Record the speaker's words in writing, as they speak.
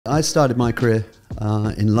I started my career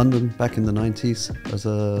in London back in the 90s as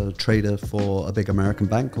a trader for a big American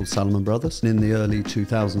bank called Salomon Brothers. In the early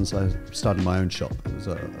 2000s, I started my own shop. It was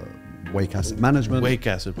Wake Asset Management. Wake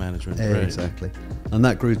Asset Management, right. Exactly. And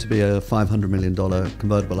that grew to be a $500 million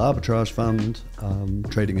convertible arbitrage fund,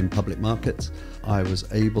 trading in public markets. I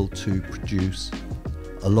was able to produce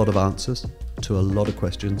a lot of answers to a lot of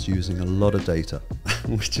questions using a lot of data,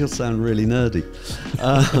 which will sound really nerdy.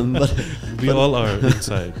 But we all are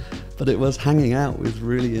inside. But it was hanging out with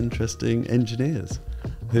really interesting engineers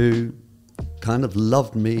who kind of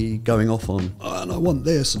loved me going off on, oh, and I want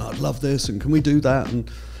this, and I'd love this, and can we do that, and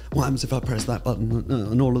what happens if I press that button,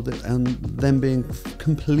 and all of this, and them being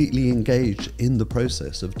completely engaged in the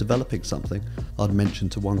process of developing something. I'd mention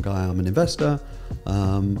to one guy I'm an investor,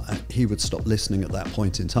 he would stop listening at that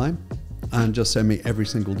point in time and just send me every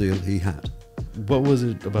single deal he had. What was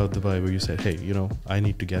it about Dubai where you said, hey, I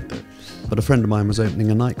need to get there? But a friend of mine was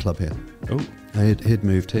opening a nightclub here. Oh. He'd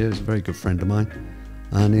moved here, he was a very good friend of mine,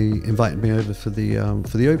 and he invited me over for the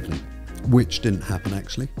opening, which didn't happen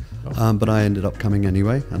actually. Oh. But I ended up coming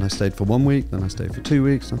anyway, and I stayed for 1 week, then I stayed for 2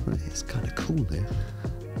 weeks, and I thought, it's kind of cool here.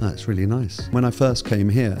 That's really nice. When I first came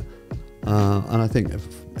here, and I think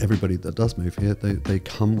everybody that does move here, they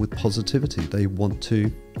come with positivity. They want to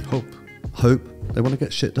hope, they want to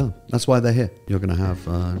get shit done. That's why they're here. You're going to have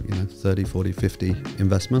 30, 40, 50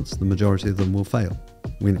 investments. The majority of them will fail.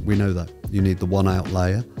 We know that. You need the one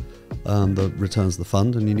outlier that returns the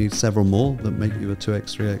fund, and you need several more that make you a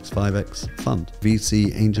 2x, 3x, 5x fund.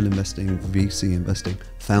 VC, angel investing,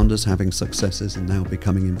 founders having successes and now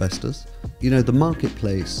becoming investors. The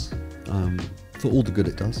marketplace, for all the good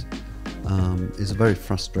it does, is a very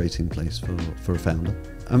frustrating place for a founder.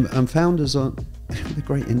 And founders are, they're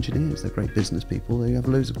great engineers, they're great business people, they have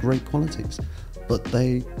loads of great qualities, but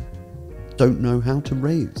they don't know how to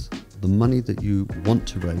raise. The money that you want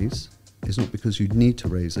to raise is not because you need to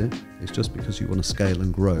raise it, it's just because you want to scale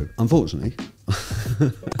and grow. Unfortunately.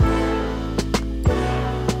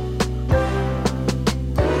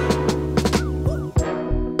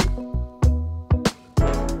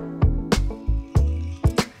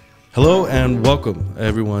 Hello and welcome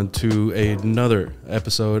everyone to another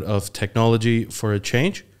episode of Technology for a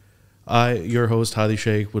Change. I, your host Hady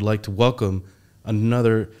Shaikh, would like to welcome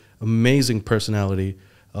another amazing personality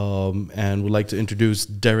and would like to introduce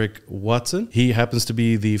Derek Watson. He happens to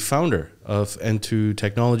be the founder of N2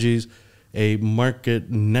 Technologies, a market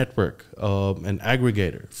network, an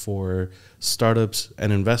aggregator for startups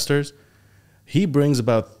and investors. He brings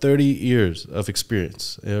about 30 years of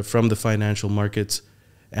experience from the financial markets,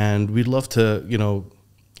 and we'd love to,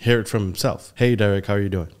 hear it from himself. Hey, Derek, how are you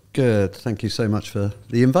doing? Good. Thank you so much for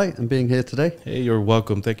the invite and being here today. Hey, you're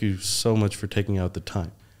welcome. Thank you so much for taking out the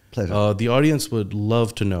time. Pleasure. The audience would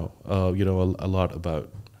love to know, a lot about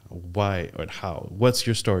why or how. What's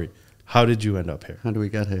your story? How did you end up here? How do we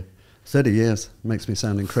get here? 30 years. Makes me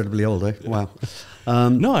sound incredibly old, eh? Wow.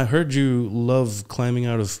 No, I heard you love climbing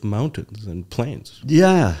out of mountains and plains.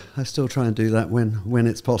 Yeah, I still try and do that when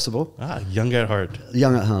it's possible. Young at heart.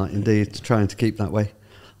 Young at heart, indeed, trying to keep that way.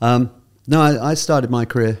 I started my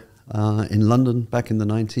career in London back in the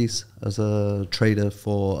 90s as a trader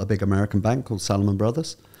for a big American bank called Salomon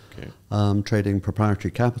Brothers. Okay. Trading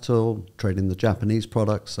proprietary capital, trading the Japanese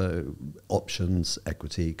products, so options,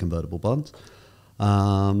 equity, convertible bonds,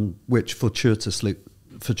 which fortuitously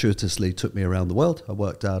took me around the world. I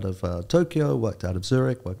worked out of Tokyo, worked out of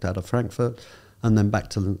Zurich, worked out of Frankfurt, and then back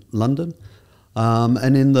to London.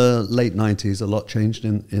 And in the late 90s, a lot changed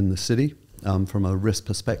in the city from a risk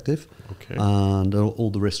perspective. Okay. And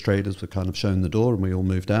all the risk traders were kind of shown the door, and we all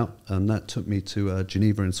moved out. And that took me to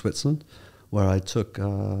Geneva in Switzerland, where I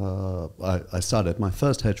started my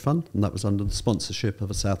first hedge fund, and that was under the sponsorship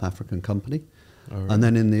of a South African company. Right. And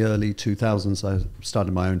then in the early 2000s, I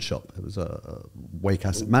started my own shop. It was Wake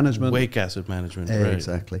Asset Management. Wake Asset Management, right.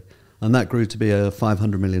 Exactly. And that grew to be a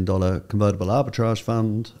 $500 million convertible arbitrage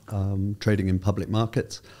fund, trading in public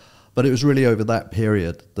markets. But it was really over that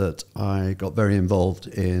period that I got very involved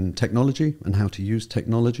in technology and how to use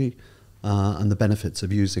technology and the benefits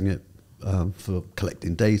of using it for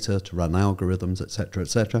collecting data, to run algorithms, et cetera,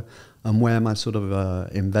 and where my sort of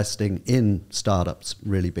investing in startups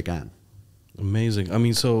really began. Amazing. I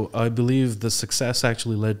mean, so I believe the success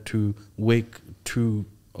actually led to Wake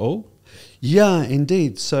 2.0? Yeah,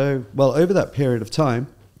 indeed. So, over that period of time,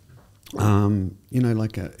 it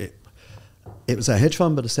was a hedge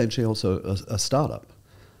fund, but essentially also a startup.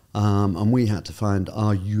 And we had to find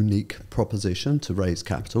our unique proposition to raise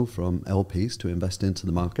capital from LPs to invest into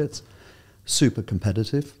the markets. Super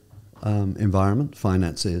competitive. environment.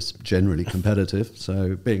 Finance is generally competitive,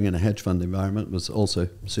 so being in a hedge fund environment was also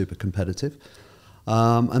super competitive.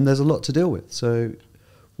 And there's a lot to deal with. So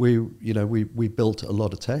we built a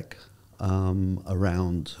lot of tech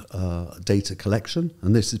around data collection,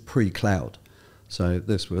 and this is pre-cloud. So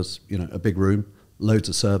this was, a big room, loads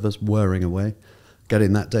of servers whirring away,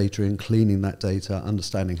 getting that data in, cleaning that data,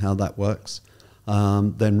 understanding how that works,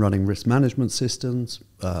 then running risk management systems,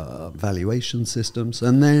 valuation systems,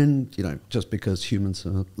 and then, just because humans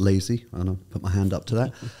are lazy, and I'll put my hand up to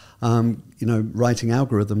that, writing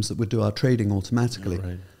algorithms that would do our trading automatically,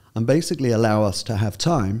 and basically allow us to have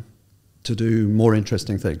time to do more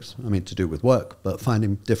interesting things. I mean, to do with work, but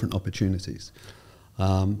finding different opportunities.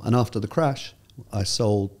 And after the crash, I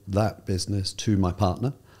sold that business to my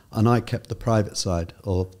partner, and I kept the private side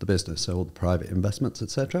of the business, so all the private investments,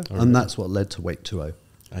 etc. And that's what led to Wake 2.0.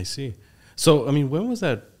 I see. So, I mean, when was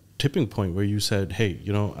that tipping point where you said, hey,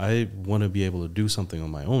 I want to be able to do something on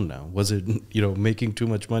my own now? Was it, making too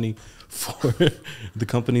much money for the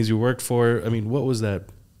companies you worked for? I mean, what was that?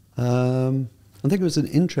 I think it was an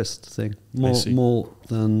interest thing, more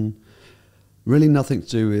than really nothing to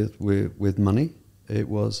do with money. It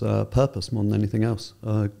was purpose more than anything else.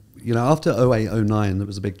 After 08, 09, there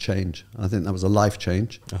was a big change. I think that was a life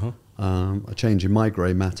change, a change in my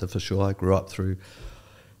grey matter for sure. I grew up through,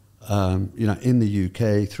 in the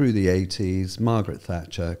UK, through the 80s, Margaret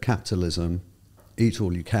Thatcher, capitalism, eat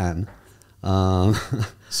all you can.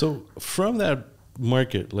 So from that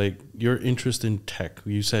market, like your interest in tech,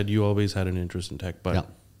 you said you always had an interest in tech, but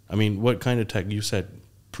I mean, what kind of tech? You said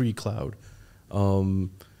pre-cloud.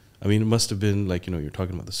 I mean, it must have been like, you're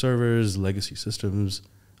talking about the servers, legacy systems.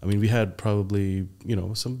 I mean, we had probably,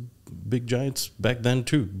 some big giants back then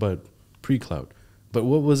too, but pre-cloud. But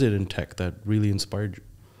what was it in tech that really inspired you?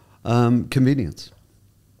 Convenience.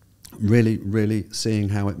 Really, really seeing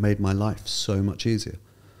how it made my life so much easier.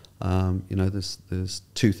 There's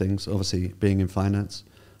two things. Obviously, being in finance,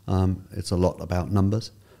 it's a lot about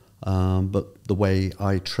numbers. But the way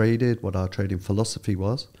I traded, what our trading philosophy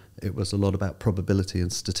was, it was a lot about probability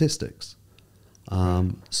and statistics.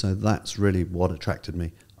 So that's really what attracted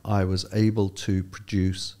me. I was able to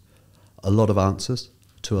produce a lot of answers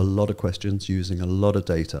to a lot of questions using a lot of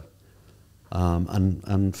data,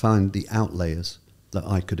 and find the outliers that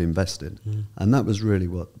I could invest in. And that was really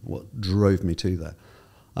what drove me to that.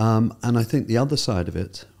 And I think the other side of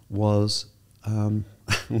it was,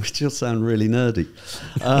 which will sound really nerdy,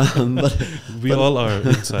 but we all are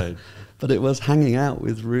inside. But it was hanging out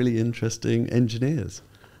with really interesting engineers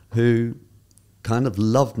who kind of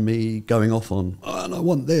loved me going off on, and I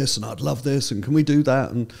want this, and I'd love this, and can we do that,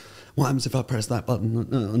 and what happens if I press that button,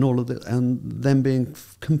 and all of it, and them being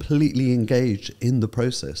completely engaged in the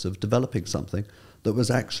process of developing something that was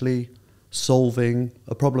actually solving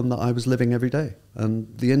a problem that I was living every day. And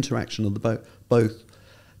the interaction of the both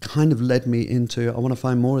kind of led me into, I want to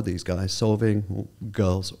find more of these guys solving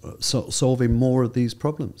more of these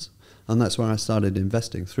problems. And that's where I started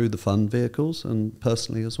investing through the fund vehicles and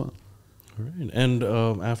personally as well. All right. And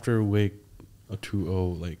after Wake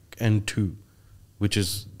 2.0, like N2, which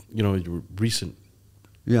is, your recent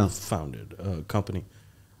founded company,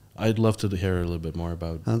 I'd love to hear a little bit more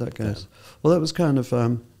about how that goes. Well, that was kind of,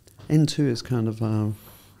 N2 is kind of, how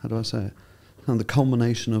do I say it? Kind of the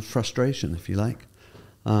culmination of frustration, if you like.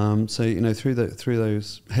 So, through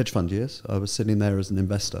those hedge fund years, I was sitting there as an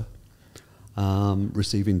investor,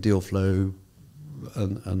 receiving deal flow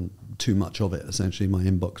and too much of it. Essentially, my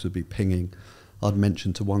inbox would be pinging. I'd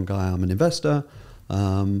mention to one guy I'm an investor.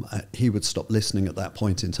 He would stop listening at that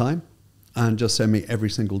point in time and just send me every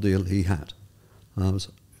single deal he had.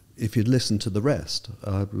 If you'd listened to the rest,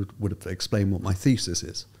 I would have explained what my thesis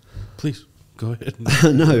is. Please, go ahead.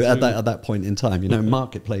 No, at that point in time,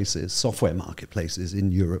 marketplaces, software marketplaces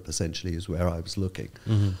in Europe essentially is where I was looking.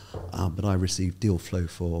 But I received deal flow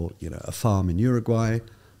for, a farm in Uruguay,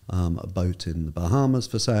 a boat in the Bahamas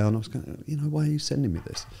for sale, and I was going, why are you sending me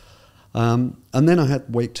this? And then I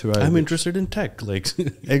had Wake 2.0. I'm interested in tech. Like,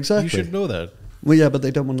 exactly. You should know that. Well, yeah, but they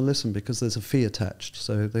don't want to listen because there's a fee attached.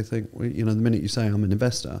 So they think, the minute you say I'm an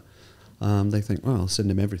investor, they think, well, I'll send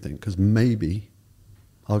him everything because maybe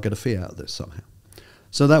I'll get a fee out of this somehow.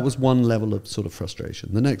 So that was one level of sort of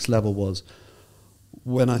frustration. The next level was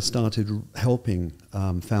when I started helping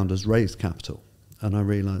founders raise capital, and I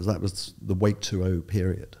realized that was the Wake 2.0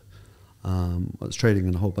 period. I was trading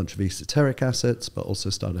in a whole bunch of esoteric assets, but also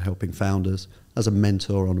started helping founders as a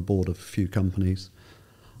mentor on a board of a few companies.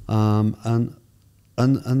 And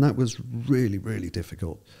that was really, really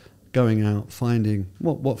difficult. Going out, finding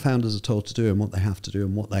what founders are told to do and what they have to do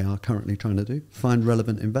and what they are currently trying to do. Find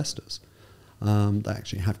relevant investors. that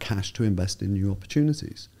actually have cash to invest in new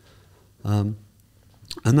opportunities. And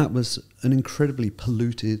that was an incredibly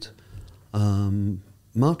polluted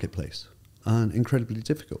marketplace and incredibly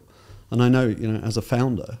difficult. And I know, as a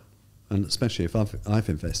founder, and especially if I've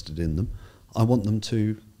invested in them, I want them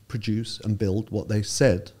to produce and build what they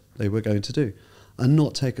said they were going to do, and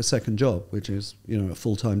not take a second job, which is a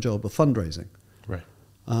full-time job of fundraising. Right.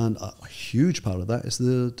 And a huge part of that is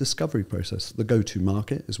the discovery process. The go-to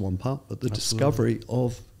market is one part, but the discovery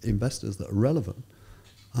of investors that are relevant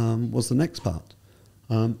was the next part.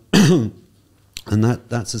 And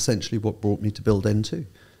that's essentially what brought me to build N2,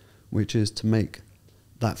 which is to make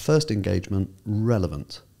that first engagement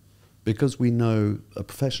relevant, because we know a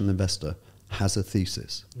professional investor has a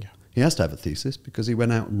thesis. Yeah. He has to have a thesis because he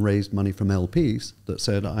went out and raised money from LPs that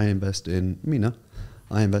said, I invest in MENA,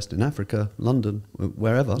 I invest in Africa, London,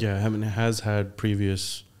 wherever. Yeah, has had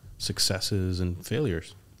previous successes and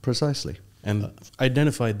failures. Precisely. And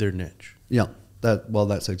identified their niche. Yeah,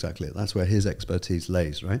 that's exactly it. That's where his expertise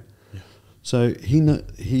lays, right? Yeah. So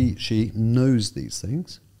she knows these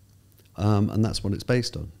things, and that's what it's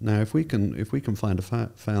based on. Now, if we can find a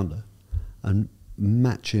founder and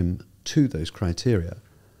match him to those criteria,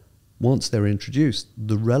 once they're introduced,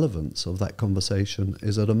 the relevance of that conversation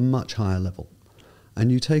is at a much higher level.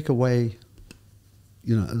 And you take away,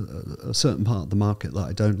 a certain part of the market that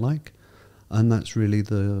I don't like, and that's really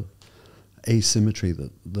the asymmetry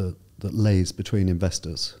that lays between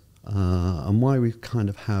investors, and why we kind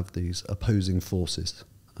of have these opposing forces.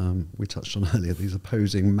 We touched on earlier, these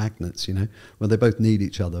opposing magnets, where they both need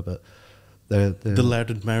each other, but they're the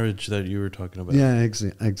Latin marriage that you were talking about. Yeah,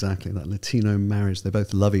 exactly, that Latino marriage. They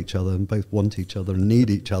both love each other and both want each other and need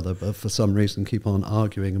each other, but for some reason keep on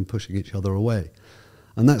arguing and pushing each other away.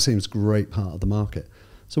 And that seems a great part of the market.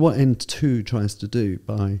 So what N2 tries to do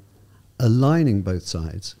by aligning both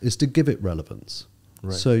sides is to give it relevance.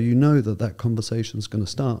 Right. So that conversation is going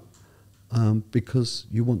to start because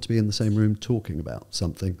you want to be in the same room talking about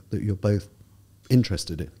something that you're both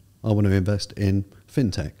interested in. I want to invest in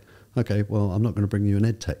fintech. Okay, well, I'm not going to bring you an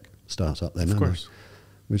edtech startup then, of course,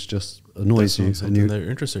 which just annoys you. Something they're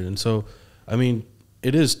interested in. So,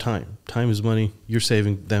 it is time. Time is money. You're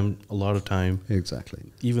saving them a lot of time. Exactly.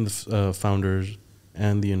 Even the founders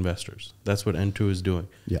and the investors. That's what N2 is doing.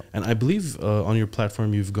 Yeah. And I believe on your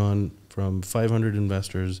platform you've gone from 500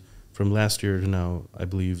 investors from last year to now. I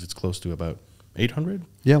believe it's close to about 800.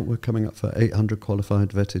 Yeah, we're coming up for 800 qualified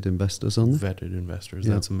vetted investors on there. Vetted investors.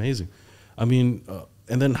 Yeah. That's amazing.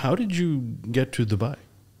 And then how did you get to Dubai?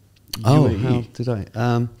 Oh, UAE? how did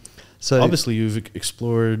I? So obviously you've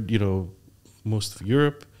explored, most of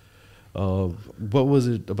Europe. What was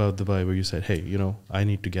it about Dubai where you said, hey, I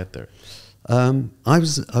need to get there? I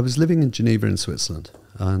was living in Geneva in Switzerland,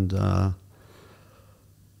 and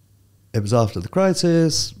it was after the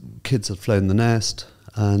crisis. Kids had flown the nest,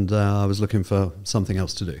 and I was looking for something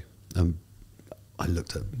else to do. I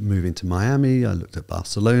looked at moving to Miami. I looked at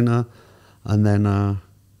Barcelona, and then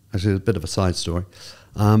actually, it's a bit of a side story,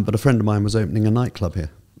 but a friend of mine was opening a nightclub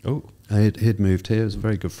here. Oh, he'd moved here. He was a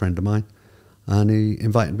very good friend of mine, and he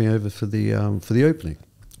invited me over for the opening,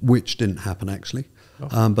 which didn't happen actually.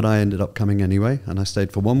 Oh. But I ended up coming anyway, and I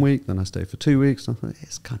stayed for 1 week, then I stayed for 2 weeks, and I thought,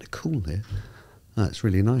 it's kind of cool here. It's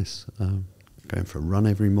really nice. Going for a run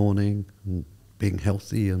every morning, and being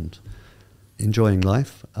healthy and enjoying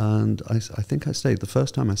life. And I think I stayed. The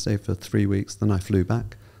first time I stayed for 3 weeks, then I flew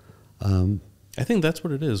back. I think that's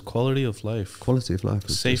what it is, quality of life. Quality of life.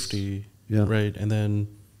 Safety, yeah. Right? And then,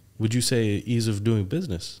 would you say ease of doing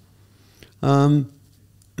business?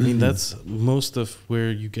 That's most of where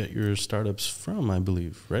you get your startups from, I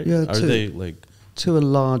believe, right? Yeah, Are they like... To a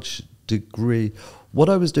large degree. What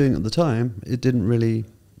I was doing at the time, it didn't really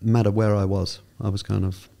matter where I was. I was kind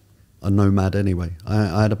of a nomad anyway.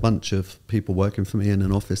 I had a bunch of people working for me in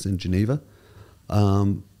an office in Geneva.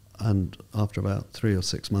 And after about 3 or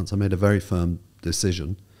 6 months, I made a very firm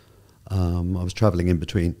decision. I was traveling in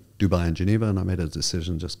between Dubai and Geneva, and I made a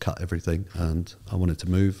decision, just cut everything, and I wanted to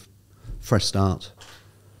move, fresh start.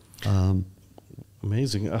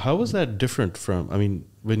 Amazing. How was that different from,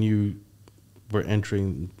 when you were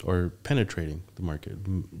entering or penetrating the market,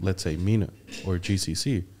 let's say MENA or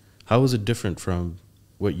GCC, how was it different from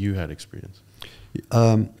what you had experienced?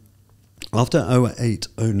 After 08,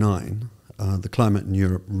 09, the climate in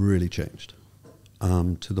Europe really changed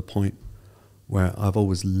to the point where I've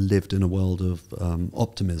always lived in a world of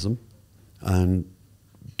optimism and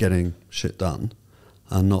getting shit done,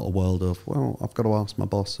 and not a world of, well, I've got to ask my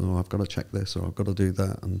boss, or I've got to check this, or I've got to do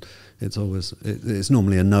that. And it's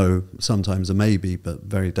normally a no, sometimes a maybe, but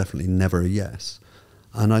very definitely never a yes.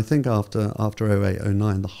 And I think after 08,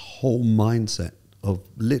 09, the whole mindset of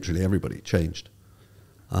literally everybody changed.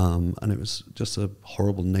 And it was just a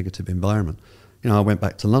horrible negative environment. You know, I went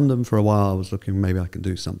back to London for a while. I was looking, maybe I can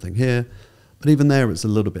do something here. But even there, it's a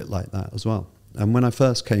little bit like that as well. And when I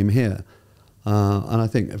first came here, and I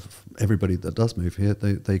think if everybody that does move here,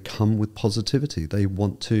 they come with positivity. They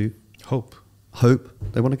want to Hope.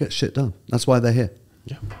 They want to get shit done. That's why they're here.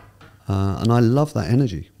 Yeah. And I love that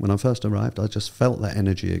energy. When I first arrived, I just felt that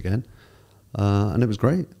energy again. And it was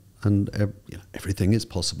great. And everything is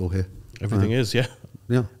possible here. Everything is, yeah.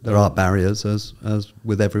 Yeah, there are barriers as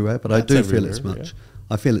with everywhere, but I do feel it's everywhere,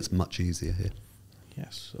 I feel it's much easier here.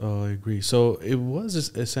 Yes, I agree. So it was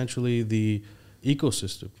essentially the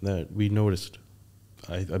ecosystem that we noticed.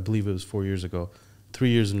 I believe it was 4 years ago, 3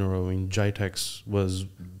 years in a row. I mean, GITEX was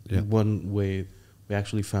one way we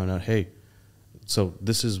actually found out, hey, so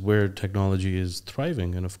this is where technology is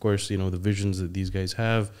thriving. And of course, you know, the visions that these guys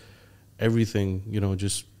have, everything, you know,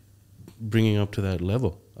 just bringing up to that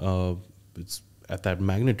level. It's at that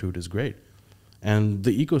magnitude is great. And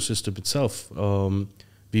the ecosystem itself,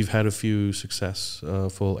 we've had a few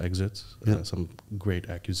successful exits, some great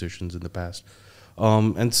acquisitions in the past.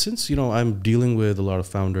 And since, you know, I'm dealing with a lot of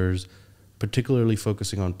founders, particularly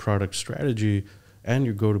focusing on product strategy and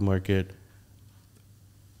your go-to-market,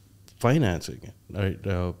 financing it,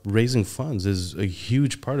 right? Raising funds is a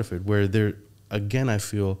huge part of it, where they're, again, I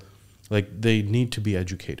feel like they need to be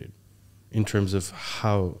educated in terms of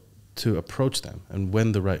how to approach them and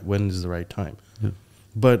when is the right time. Yeah.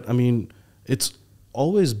 But I mean, it's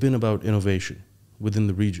always been about innovation within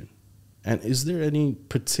the region. And is there any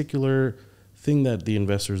particular thing that the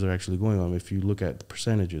investors are actually going on? If you look at the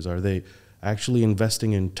percentages, are they actually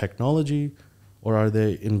investing in technology, or are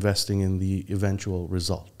they investing in the eventual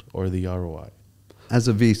result or the ROI? As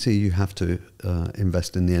a VC, you have to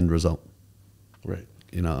invest in the end result. Right.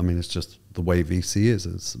 You know, I mean, it's just the way VC is.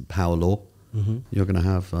 It's power law. Mm-hmm. You're going to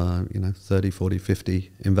have, 30, 40,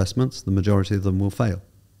 50 investments. The majority of them will fail.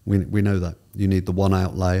 We know that. You need the one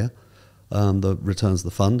outlier that returns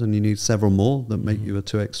the fund, and you need several more that make you a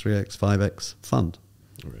 2x, 3x, 5x fund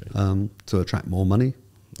to attract more money.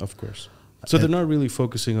 Of course. So they're not really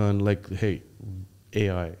focusing on, like, hey,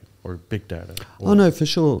 AI or big data. Oh, no, for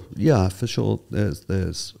sure. Yeah, for sure.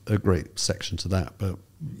 There's a great section to that. But,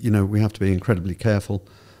 you know, we have to be incredibly careful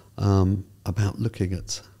about looking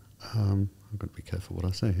at... I've got to be careful what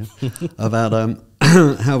I say here about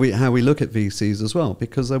how we look at VCs as well,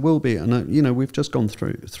 because there will be, and you know, we've just gone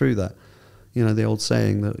through that. You know, the old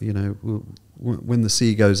saying that, you know, when the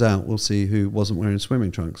sea goes out, we'll see who wasn't wearing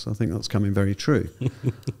swimming trunks. I think that's coming very true.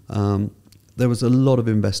 There was a lot of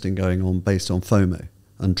investing going on based on FOMO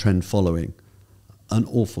and trend following, an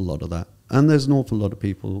awful lot of that, and there's an awful lot of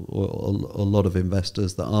people, or a lot of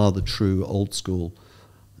investors that are the true old school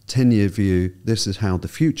 10-year view. This is how the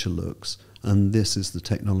future looks, and this is the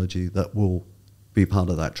technology that will be part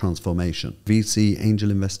of that transformation. VC,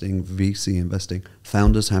 angel investing, VC investing,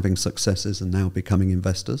 founders having successes and now becoming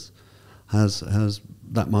investors, has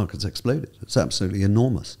that market's exploded. It's absolutely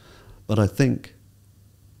enormous. But I think,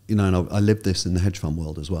 you know, and I lived this in the hedge fund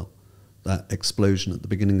world as well, that explosion at the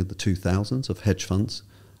beginning of the 2000s of hedge funds,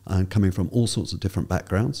 and coming from all sorts of different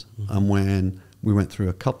backgrounds. Mm-hmm. And when we went through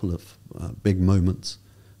a couple of big moments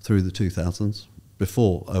through the 2000s,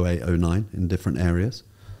 before 08, 09 in different areas.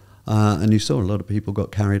 And you saw a lot of people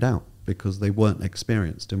got carried out because they weren't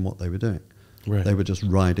experienced in what they were doing. Right. They were just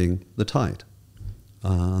riding the tide.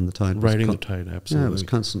 And the tide riding the tide, absolutely. Yeah, it was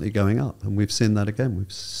constantly going up. And we've seen that again.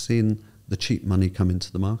 We've seen the cheap money come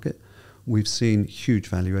into the market. We've seen huge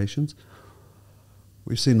valuations.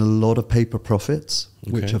 We've seen a lot of paper profits,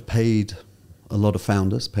 which have paid a lot of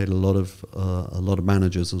founders, paid a lot of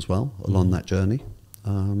managers as well along that journey.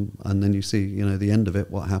 And then you see, you know, the end of it,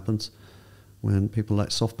 what happens when people like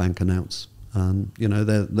SoftBank announce, you know,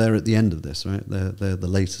 they're at the end of this, right? They're the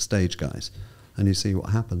later stage guys. And you see what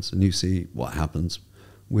happens, and you see what happens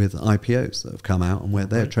with IPOs that have come out and where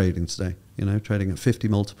they're trading today, you know, trading at 50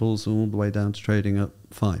 multiples all the way down to trading at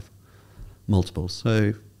 5 multiples.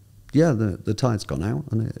 So, yeah, the tide's gone out,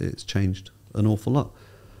 and it's changed an awful lot.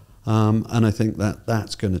 And I think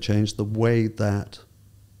that's going to change the way that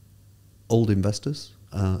old investors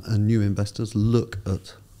and new investors look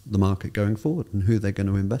at the market going forward and who they're going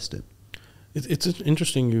to invest in. It's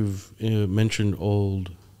interesting you've mentioned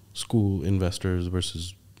old school investors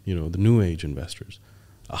versus, you know, the new age investors.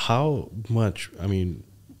 How much, I mean,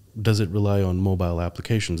 does it rely on mobile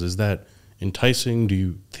applications? Is that enticing? Do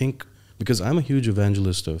you think, because I'm a huge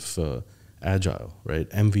evangelist of Agile, right?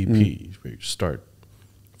 MVP, where you start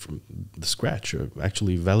from the scratch, or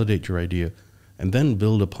actually validate your idea and then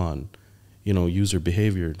build upon user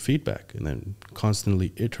behavior and feedback, and then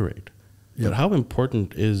constantly iterate. Yep. But how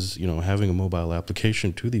important is, having a mobile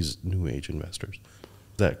application to these new age investors?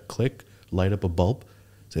 That click, light up a bulb,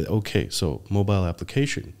 say, okay, so mobile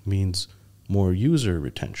application means more user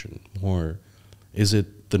retention, more. Is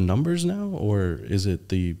it the numbers now, or is it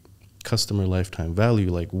the customer lifetime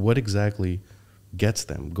value? Like, what exactly gets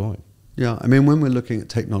them going? Yeah, I mean, when we're looking at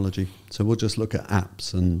technology, so we'll just look at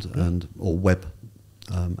apps or web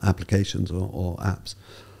applications or apps.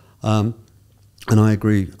 And I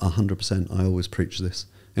agree 100%. I always preach this.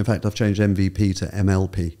 In fact, I've changed MVP to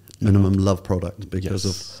MLP, minimum love product, because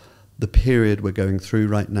of the period we're going through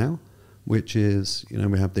right now, which is,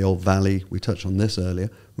 we have the old Valley. We touched on this earlier.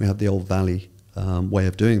 We have the old Valley way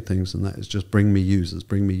of doing things, and that is just bring me users,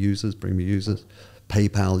 bring me users, bring me users.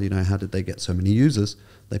 PayPal, how did they get so many users?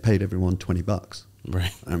 They paid everyone $20.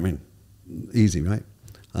 Right. I mean, easy, right?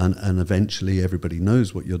 And eventually everybody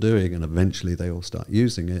knows what you're doing, and eventually they all start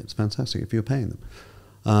using it. It's fantastic if you're paying them.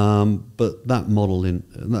 But that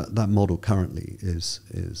model currently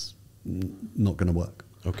is not going to work.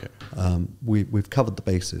 Okay. We've covered the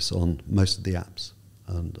basis on most of the apps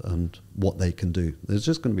and what they can do. There's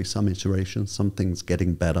just going to be some iteration, some things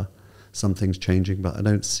getting better, some things changing, but I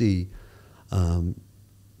don't see.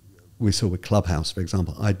 We saw with Clubhouse, for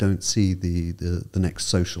example. I don't see the next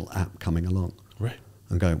social app coming along. Right.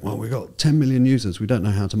 And going, well, we've got 10 million users. We don't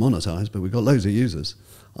know how to monetize, but we've got loads of users.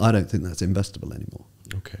 I don't think that's investable anymore.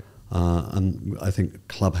 Okay. And I think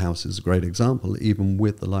Clubhouse is a great example, even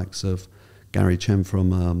with the likes of Gary Chen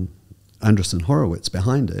from Andreessen Horowitz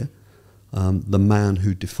behind it, the man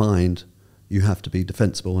who defined you have to be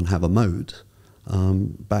defensible and have a moat,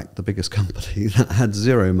 backed the biggest company that had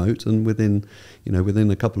zero moat, and within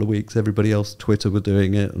a couple of weeks, everybody else, Twitter were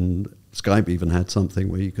doing it, and Skype even had something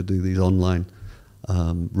where you could do these online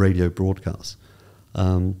radio broadcasts.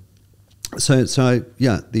 So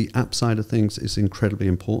the app side of things is incredibly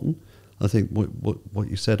important. I think what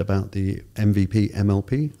you said about the MVP,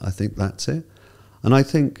 MLP, I think that's it. And I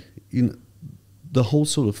think the whole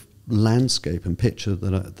sort of landscape and picture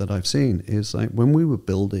that I've seen is like when we were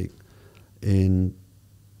building in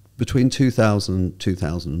between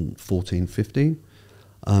 2014, 15,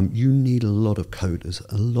 you need a lot of coders,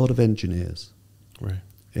 a lot of engineers, right,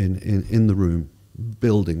 in the room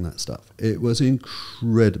building that stuff. It was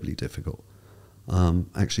incredibly difficult.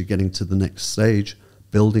 Actually getting to the next stage,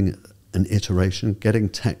 building an iteration, getting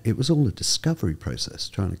tech. It was all a discovery process.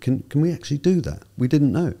 Can we actually do that? We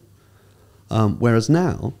didn't know. Whereas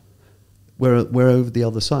now, we're over the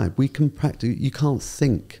other side. We can practically. You can't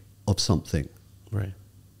think of something right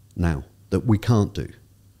now that we can't do.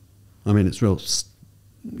 I mean, it's real,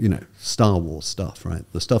 Star Wars stuff, right?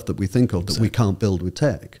 The stuff that we think of that we can't build with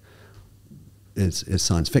tech is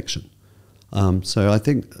science fiction. So I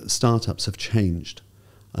think startups have changed,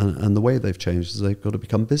 and the way they've changed is they've got to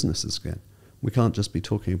become businesses again. We can't just be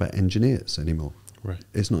talking about engineers anymore. Right.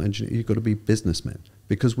 It's not engineers. You've got to be businessmen,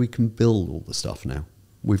 because we can build all the stuff now.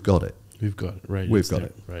 We've got it. We've got it, right. We've got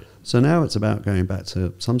it. Right. So now it's about going back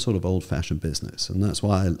to some sort of old-fashioned business, and that's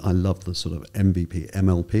why I love the sort of MVP,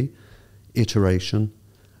 MLP, iteration,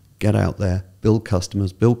 get out there, build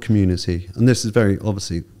customers, build community. And this is very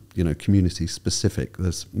obviously, community specific.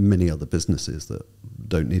 There's many other businesses that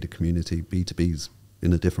don't need a community, B2Bs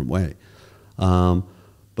in a different way. But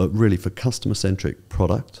really for customer-centric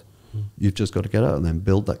product, you've just got to get out and then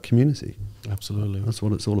build that community. Absolutely. That's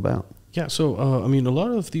what it's all about. Yeah, so, a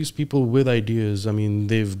lot of these people with ideas,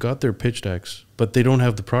 they've got their pitch decks, but they don't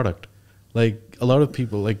have the product. Like, a lot of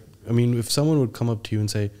people, if someone would come up to you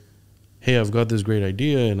and say, hey, I've got this great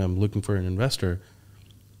idea and I'm looking for an investor,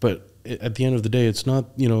 but at the end of the day, it's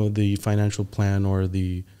not, the financial plan or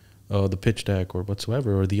the pitch deck or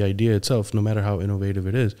whatsoever, or the idea itself, no matter how innovative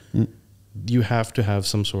it is, you have to have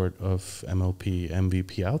some sort of MLP,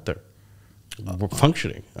 MVP out there.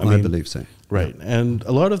 Functioning. I believe so. Right. Yeah. And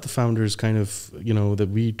a lot of the founders kind of, that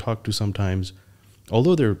we talk to sometimes,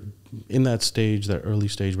 although they're in that stage, that early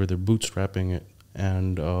stage where they're bootstrapping it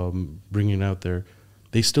and bringing it out there,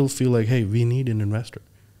 they still feel like, hey, we need an investor.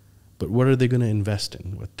 But what are they going to invest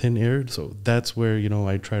in? What, thin air? So that's where,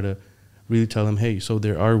 I try to really tell them, hey, so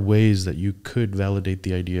there are ways that you could validate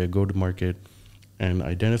the idea, go to market and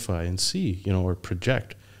identify and see, or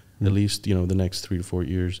project at least, the next 3 to 4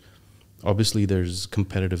 years. Obviously, there's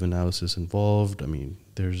competitive analysis involved.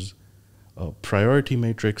 There's a priority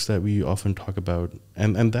matrix that we often talk about.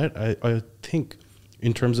 And that, I think,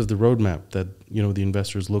 in terms of the roadmap that, the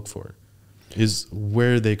investors look for, is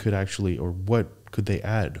where they could actually, or what could they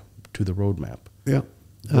add to the roadmap? Yeah.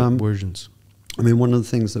 Versions. One of the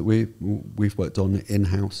things that we've worked on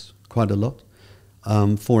in-house quite a lot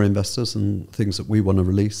for investors and things that we want to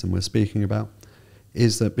release and we're speaking about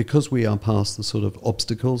is that because we are past the sort of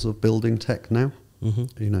obstacles of building tech now,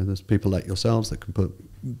 there's people like yourselves that can put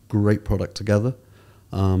great product together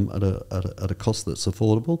at a cost that's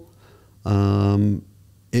affordable.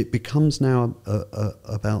 It becomes now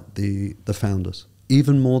about the founders,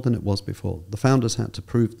 even more than it was before. The founders had to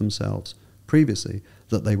prove themselves previously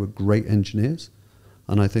that they were great engineers,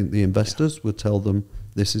 and I think the investors would tell them,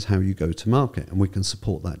 this is how you go to market, and we can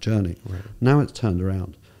support that journey. Right. Now it's turned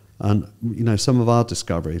around. And some of our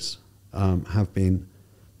discoveries have been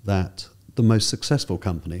that the most successful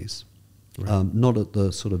companies, not at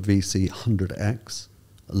the sort of VC 100x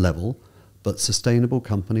level, but sustainable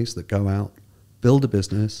companies that go out, build a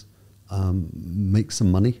business, make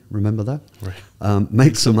some money. Remember that? Right.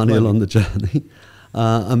 Make some money along the journey,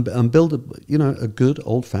 and build a good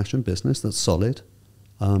old-fashioned business that's solid,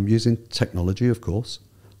 using technology, of course,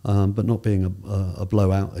 but not being a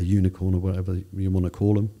blowout, a unicorn, or whatever you want to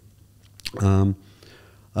call them.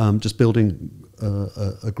 Just building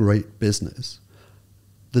a great business.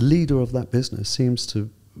 The leader of that business seems to,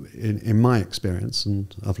 in my experience,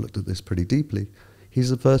 and I've looked at this pretty deeply,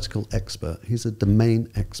 he's a vertical expert. He's a domain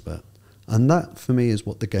expert. And that, for me, is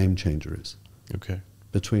what the game changer is. Okay.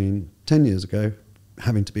 Between 10 years ago,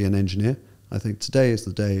 having to be an engineer, I think today is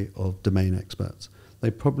the day of domain experts. They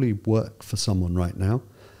probably work for someone right now.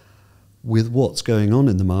 With what's going on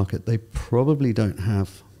in the market, they probably don't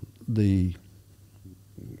have the,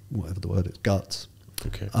 whatever the word is, guts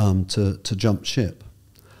to jump ship.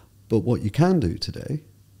 But what you can do today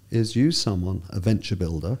is use someone, a venture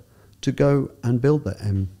builder, to go and build that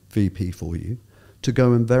MVP for you, to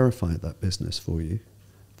go and verify that business for you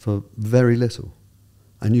for very little.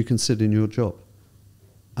 And you can sit in your job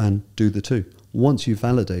and do the two. Once you've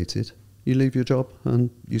validated, you leave your job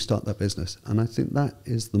and you start that business. And I think that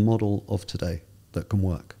is the model of today that can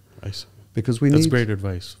work. I see. Because that's great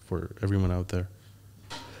advice for everyone out there.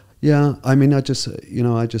 Yeah, I mean, I just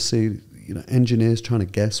see, engineers trying to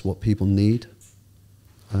guess what people need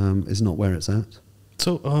is not where it's at.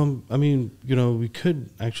 So, I mean, we could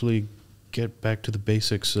actually get back to the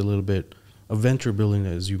basics a little bit of venture building,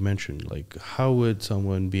 as you mentioned. Like, how would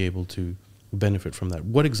someone be able to benefit from that?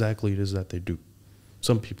 What exactly it is that they do?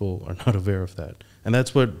 Some people are not aware of that. And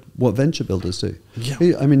that's what venture builders do.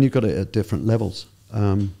 Yeah. I mean, you've got it at different levels.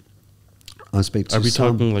 I speak to Are we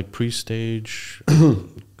talking like pre-stage,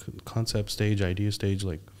 concept stage, idea stage?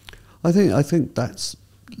 Like, I think that's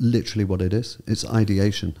literally what it is. It's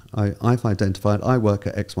ideation. I've identified, I work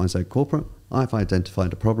at XYZ Corporate. I've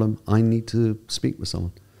identified a problem. I need to speak with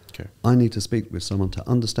someone. Okay. I need to speak with someone to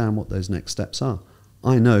understand what those next steps are.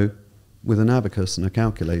 I know with an abacus and a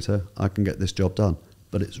calculator, I can get this job done,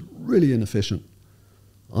 but it's really inefficient.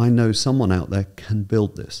 I know someone out there can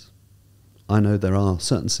build this. I know there are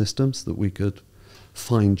certain systems that we could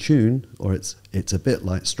fine-tune, or it's a bit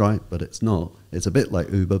like Stripe, but it's not. It's a bit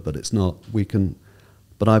like Uber, but it's not.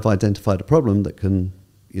 But I've identified a problem that can,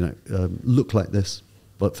 look like this,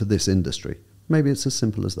 but for this industry. Maybe it's as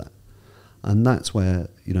simple as that. And that's where,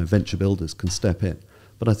 venture builders can step in.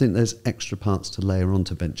 But I think there's extra parts to layer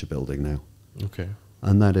onto venture building now. Okay.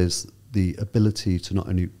 And that is the ability to not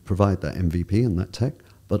only provide that MVP and that tech,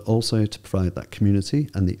 but also to provide that community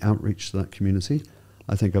and the outreach to that community.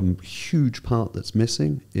 I think a huge part that's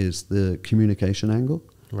missing is the communication angle.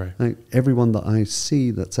 Right. I think everyone that I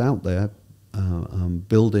see that's out there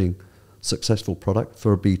building successful product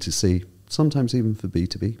for a B2C, sometimes even for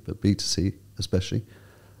B2B, but B2C especially,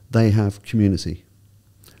 they have community.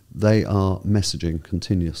 They are messaging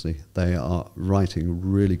continuously. They are writing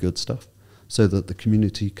really good stuff so that the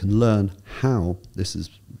community can learn how this is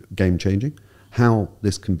game-changing, how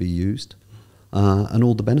this can be used, and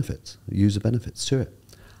all the benefits, user benefits to it.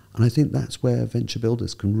 And I think that's where venture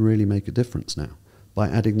builders can really make a difference now, by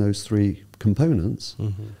adding those three components,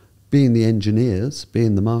 being the engineers,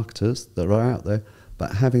 being the marketers that are out there,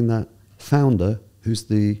 but having that founder who's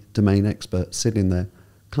the domain expert sitting there,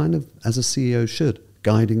 kind of as a CEO should,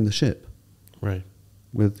 guiding the ship. Right.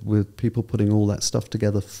 With people putting all that stuff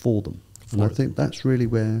together for them. And I think that's really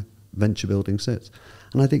where venture building sits.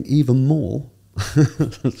 And I think even more,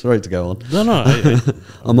 sorry to go on. No,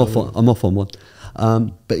 I'm off on one.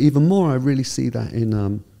 But even more, I really see that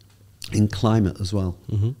in climate as well.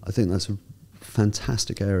 I think that's a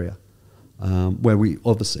fantastic area where we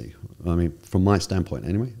obviously, I mean, from my standpoint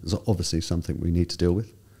anyway, there's obviously something we need to deal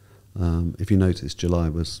with. If you notice, July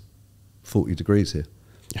was 40 degrees here.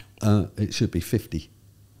 Yeah. It should be 50.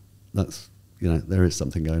 That's, there is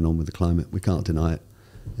something going on with the climate. We can't deny it.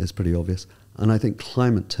 It's pretty obvious. And I think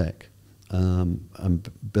climate tech and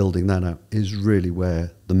building that out is really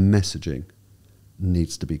where the messaging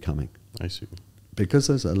needs to be coming. I see. Because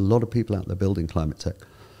there's a lot of people out there building climate tech,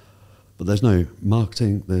 but there's no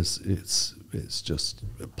marketing. It's just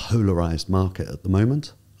a polarized market at the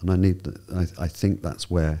moment, and I think that's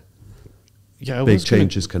where big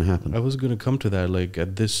changes can happen. I was going to come to that. Like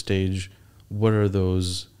at this stage, what are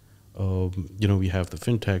those? We have the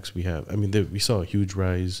fintechs. We saw a huge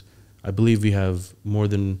rise. I believe we have more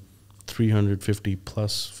than 350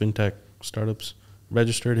 plus fintech startups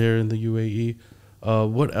registered here in the UAE.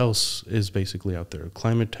 What else is basically out there?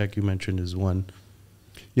 Climate tech, you mentioned, is one.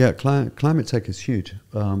 Yeah, climate tech is huge,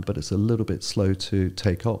 but it's a little bit slow to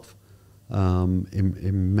take off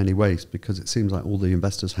in many ways, because it seems like all the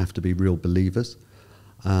investors have to be real believers,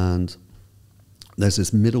 and there's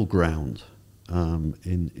this middle ground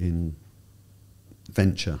in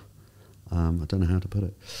venture. I don't know how to put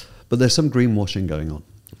it, but there's some greenwashing going on.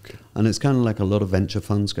 Okay. And it's kind of like a lot of venture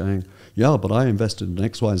funds going, yeah, but I invested in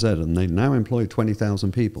XYZ and they now employ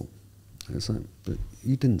 20,000 people. It's like, but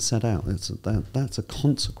you didn't set out. That's a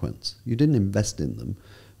consequence. You didn't invest in them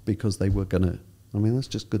because they were going to. I mean, that's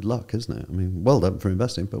just good luck, isn't it? I mean, well done for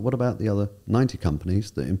investing, but what about the other 90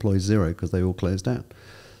 companies that employ zero because they all closed down?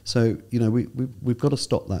 So, we've got to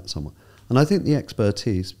stop that somewhere. And I think the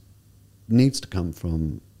expertise needs to come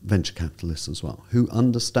from venture capitalists as well, who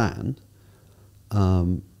understand,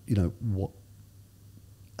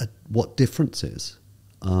 what differences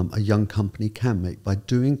a young company can make by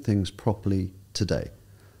doing things properly today,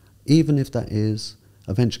 even if that is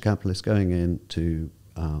a venture capitalist going into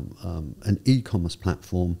an e-commerce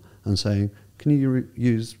platform and saying, "Can you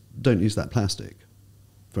don't use that plastic,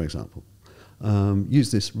 for example.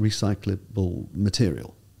 Use this recyclable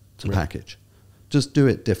material to package. Just do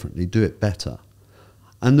it differently, do it better."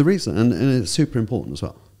 And the reason, and it's super important as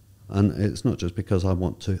well, and it's not just because I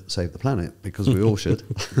want to save the planet, because we all should,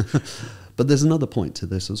 but there's another point to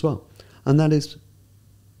this as well, and that is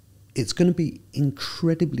it's going to be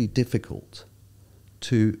incredibly difficult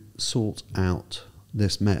to sort out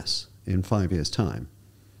this mess in 5 years' time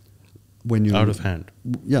when you're out of hand.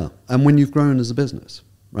 Yeah, and when you've grown as a business,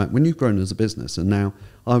 right? When you've grown as a business, and now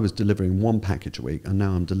I was delivering 1 package a week, and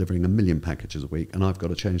now I'm delivering 1 million packages a week, and I've got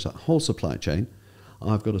to change that whole supply chain.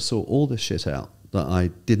 I've got to sort all this shit out that I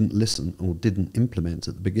didn't listen or didn't implement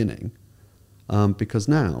at the beginning, because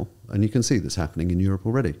now, and you can see this happening in Europe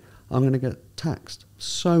already, I'm going to get taxed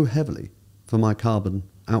so heavily for my carbon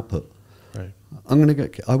output. Right.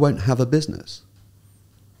 I won't have a business.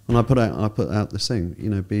 And I put out this thing,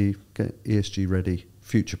 get ESG ready,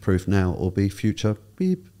 future proof now, or be future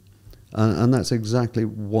beep, and that's exactly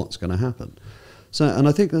what's going to happen. So, and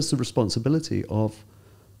I think that's the responsibility of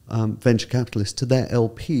venture capitalists to their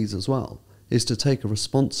LPs as well, is to take a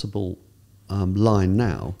responsible line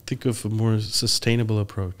now. Think of a more sustainable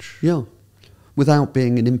approach. Yeah. Without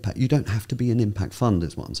being an impact. You don't have to be an impact fund,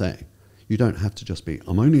 is what I'm saying. You don't have to just be,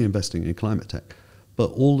 I'm only investing in climate tech.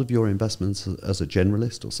 But all of your investments as a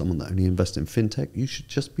generalist or someone that only invests in fintech, you should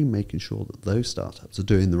just be making sure that those startups are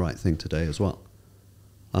doing the right thing today as well.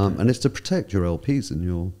 And it's to protect your LPs and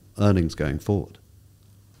your earnings going forward.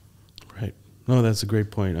 Right. No, that's a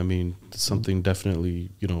great point. I mean, it's something definitely,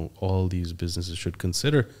 all these businesses should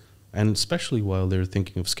consider, and especially while they're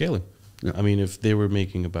thinking of scaling. Yeah. I mean, if they were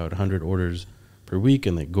making about 100 orders per week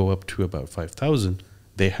and they go up to about 5,000,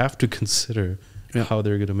 they have to consider how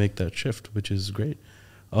they're going to make that shift, which is great.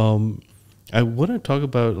 I want to talk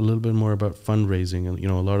about a little bit more about fundraising. And,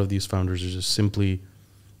 a lot of these founders are just simply,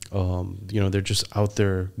 they're just out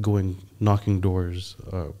there going, knocking doors,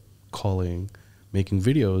 calling, making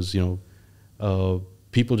videos,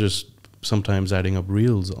 people just sometimes adding up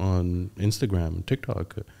reels on Instagram and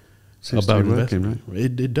TikTok about investment.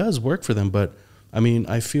 Right? It does work for them, but I mean,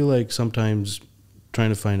 I feel like sometimes trying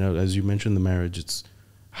to find out, as you mentioned, the marriage, it's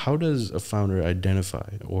how does a founder identify,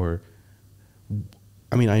 or,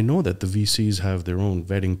 I mean, I know that the VCs have their own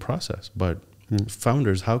vetting process, but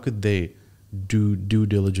founders, how could they do due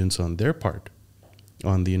diligence on their part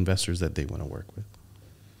on the investors that they want to work with?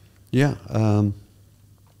 Yeah.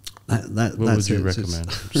 What would you recommend,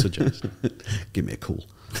 suggest? Give me a call.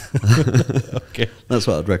 Okay. That's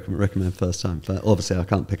what I'd recommend first time. But obviously, I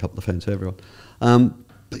can't pick up the phone to everyone.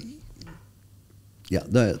 But yeah,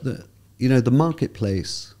 the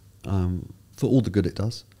marketplace, for all the good it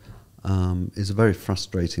does, is a very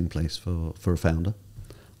frustrating place for a founder.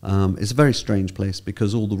 It's a very strange place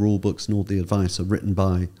because all the rule books and all the advice are written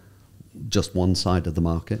by just one side of the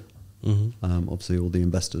market. Mm-hmm. Obviously, all the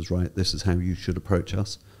investors write, this is how you should approach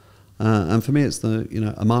us. And for me, it's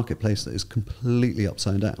a marketplace that is completely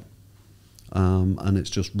upside down, and it's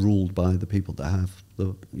just ruled by the people that have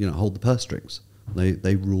hold the purse strings.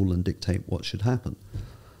 They rule and dictate what should happen.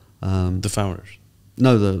 The founders.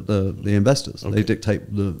 No, the investors. Okay. They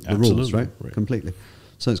dictate the rules, right? Completely.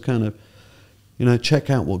 So it's kind of, go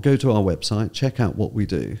to our website, check out what we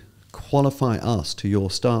do, qualify us to your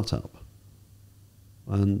startup,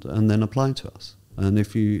 and then apply to us. And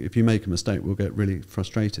if you make a mistake, we'll get really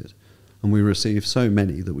frustrated. And we receive so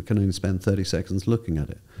many that we can only spend 30 seconds looking at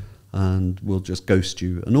it. And we'll just ghost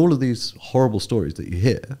you. And all of these horrible stories that you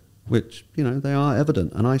hear, which, they are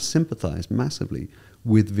evident. And I sympathize massively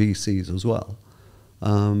with VCs as well.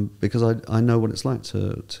 Because I know what it's like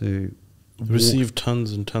to receive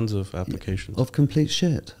tons and tons of applications. Of complete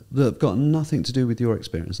shit that have got nothing to do with your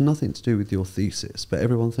experience, nothing to do with your thesis. But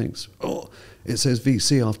everyone thinks, it says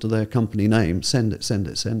VC after their company name, send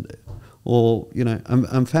it. Or,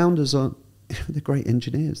 and founders are, they're great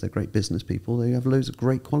engineers, they're great business people, they have loads of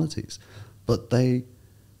great qualities, but they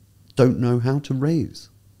don't know how to raise.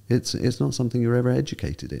 It's not something you're ever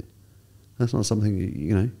educated in. That's not something,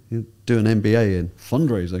 you do an MBA in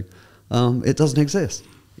fundraising. It doesn't exist,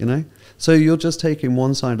 So you're just taking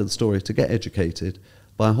one side of the story to get educated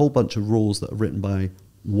by a whole bunch of rules that are written by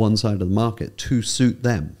one side of the market to suit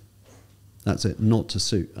them. That's it, not to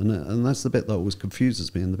suit. And that's the bit that always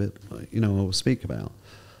confuses me and the bit, I will speak about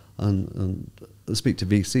and speak to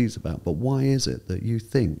VCs about. But why is it that you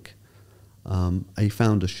think a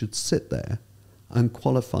founder should sit there and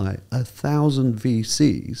qualify 1,000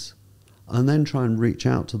 VCs and then try and reach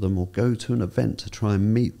out to them or go to an event to try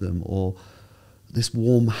and meet them, or this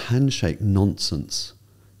warm handshake nonsense?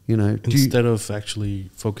 Instead of actually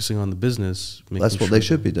focusing on the business. That's what they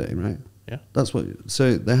should be doing, right? Yeah.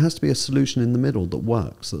 So there has to be a solution in the middle that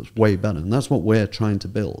works, that's way better. And that's what we're trying to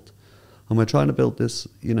build. And we're trying to build this,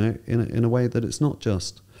 in a way that it's not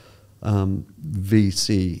just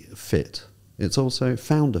VC fit. It's also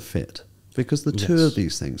founder fit. Because the two of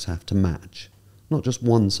these things have to match. Not just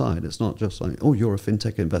one side. It's not just like, you're a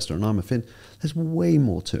fintech investor and I'm a fin. There's way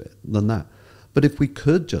more to it than that. But if we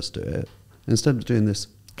could just do it, instead of doing this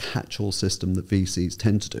catch-all system that VCs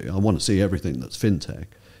tend to do, I want to see everything that's fintech.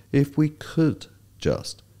 If we could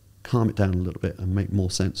just calm it down a little bit and make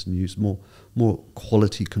more sense and use more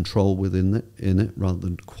quality control within it rather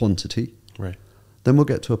than quantity, right? Then we'll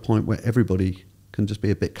get to a point where everybody can just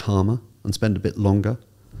be a bit calmer and spend a bit longer,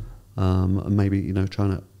 and maybe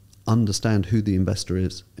trying to understand who the investor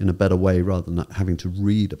is in a better way rather than having to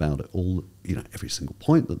read about it all, every single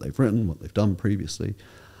point that they've written, what they've done previously.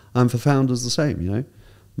 And for founders, the same.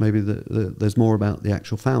 Maybe there's more about the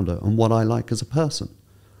actual founder and what I like as a person.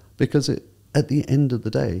 Because at the end of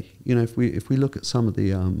the day, if we look at some of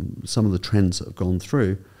the trends that have gone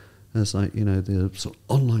through, there's like the sort of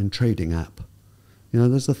online trading app.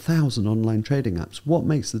 There's 1,000 online trading apps. What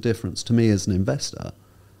makes the difference to me as an investor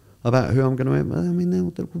about who I'm going to? I mean,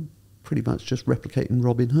 they're pretty much just replicating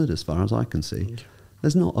Robinhood as far as I can see. Okay.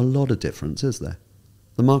 There's not a lot of difference, is there?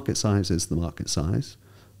 The market size is the market size.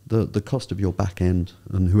 The cost of your back end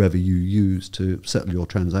and whoever you use to settle your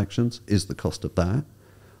transactions is the cost of that.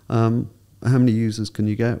 How many users can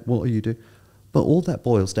you get? What are you doing? But all that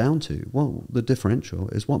boils down to, the differential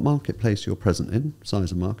is what marketplace you're present in,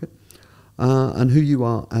 size of market, and who you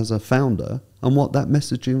are as a founder and what that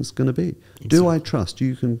messaging is going to be. Exactly. Do I trust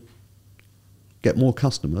you can get more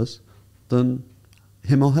customers than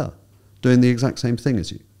him or her doing the exact same thing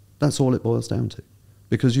as you? That's all it boils down to.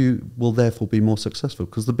 Because you will therefore be more successful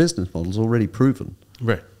because the business model is already proven.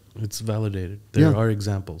 Right. It's validated. There are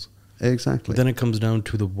examples. Exactly. But then it comes down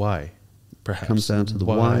to the why, perhaps. It comes down to the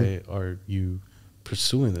why. Why are you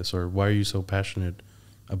pursuing this, or why are you so passionate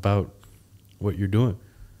about what you're doing?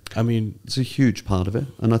 I mean, it's a huge part of it.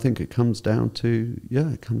 And I think it comes down to,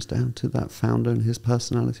 that founder and his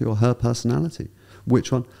personality or her personality.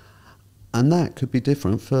 Which one? And that could be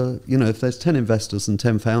different for, if there's 10 investors and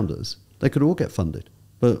 10 founders, they could all get funded,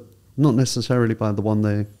 but not necessarily by the one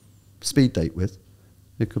they speed date with.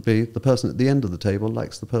 It could be the person at the end of the table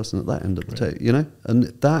likes the person at that end of the table, and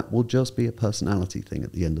that will just be a personality thing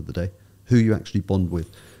at the end of the day, who you actually bond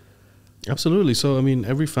with. Absolutely. So, I mean,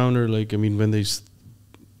 every founder, when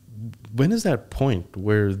is that point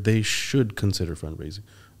where they should consider fundraising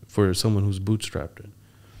for someone who's bootstrapped it,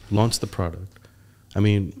 launch the product? I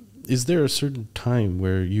mean, is there a certain time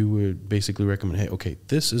where you would basically recommend, hey, okay,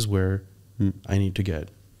 this is where I need to get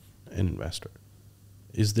an investor?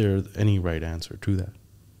 Is there any right answer to that?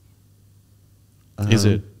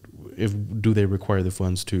 Do they require the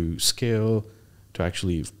funds to scale, to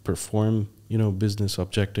actually perform, business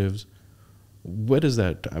objectives? What is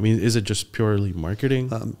that? I mean, is it just purely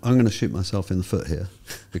marketing? I'm going to shoot myself in the foot here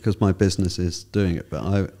because my business is doing it. But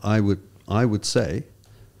I would say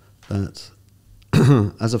that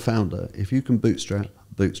as a founder, if you can bootstrap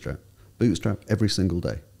every single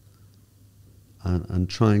day, and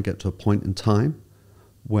try and get to a point in time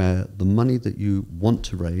where the money that you want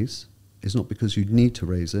to raise is not because you need to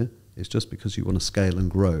raise it, it's just because you want to scale and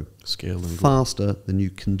grow. Faster than you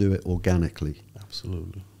can do it organically.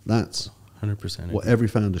 Absolutely. That's 100% what every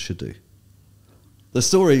founder should do. The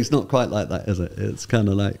story is not quite like that, is it? It's kind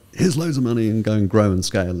of like, here's loads of money and go and grow and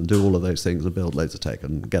scale and do all of those things and build loads of tech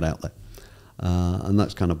and get out there. And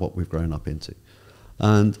that's kind of what we've grown up into.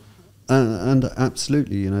 And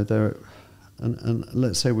absolutely, you know, and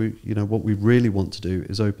let's say what we really want to do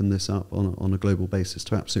is open this up on a global basis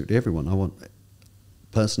to absolutely everyone.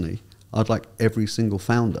 Personally, I'd like every single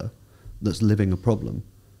founder that's living a problem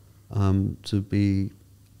to be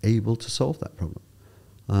able to solve that problem.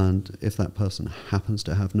 And if that person happens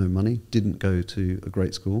to have no money, didn't go to a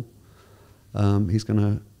great school, he's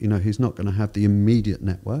not going to have the immediate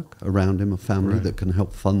network around him, a family that can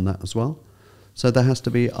help fund that as well. So there has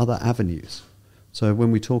to be other avenues. So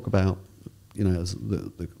when we talk about, you know, as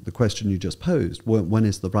the question you just posed, when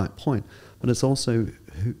is the right point? But it's also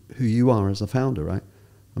who you are as a founder, right?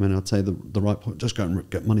 I mean, I'd say the right point, just go and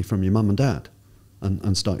get money from your mum and dad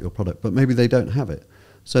and start your product. But maybe they don't have it.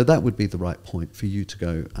 So that would be the right point for you to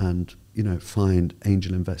go and, you know, find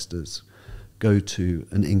angel investors, go to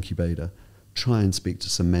an incubator, try and speak to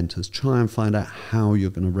some mentors, try and find out how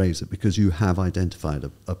you're going to raise it because you have identified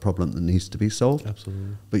a problem that needs to be solved.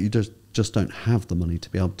 Absolutely. But you just don't have the money to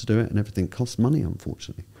be able to do it, and everything costs money,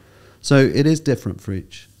 unfortunately. So it is different for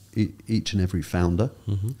each and every founder.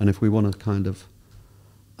 Mm-hmm. And if we want to kind of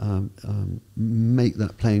make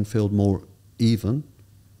that playing field more even,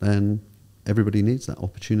 then everybody needs that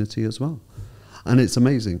opportunity as well. And it's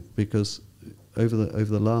amazing because over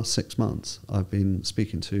the last 6 months, I've been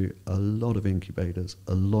speaking to a lot of incubators,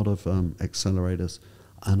 a lot of accelerators,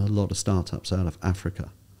 and a lot of startups out of Africa.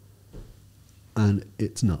 And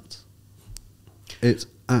it's nuts. It's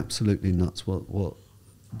absolutely nuts what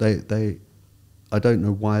they I don't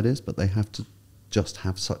know why it is, but they have to just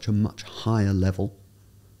have such a much higher level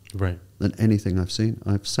than anything I've seen.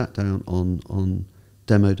 I've sat down on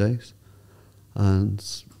demo days, and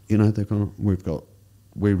you know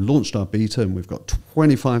we've launched our beta and we've got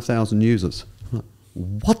 25,000 users. Like,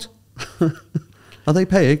 what? Are they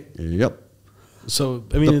paying? Yep. So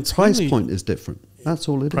I mean, the price point is different. That's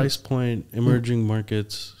all it is. Price point, emerging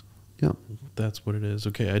markets. Yeah, that's what it is.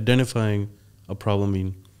 Okay, identifying a problem.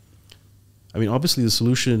 I mean, obviously the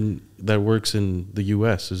solution that works in the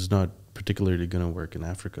US is not particularly going to work in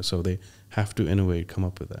Africa, so they have to innovate, come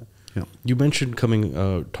up with that. Yeah. You mentioned talking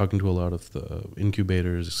to a lot of the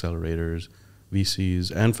incubators, accelerators,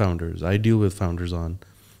 VCs, and founders. I deal with founders on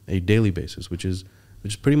a daily basis, which is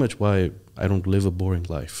pretty much why I don't live a boring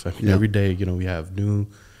life. I mean, every day, you know, we have new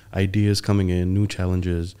ideas coming in, new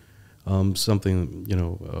challenges, something, you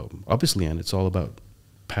know, obviously, and it's all about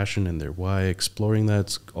passion and their why. Exploring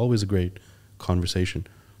that's always a great conversation.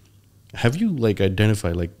 Have you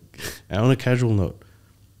identified, on a casual note,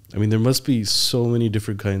 I mean, there must be so many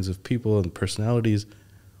different kinds of people and personalities.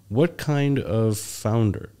 What kind of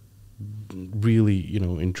founder really, you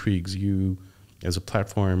know, intrigues you as a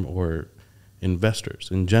platform or investors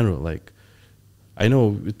in general? I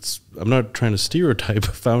know I'm not trying to stereotype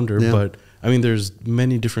a founder, but I mean, there's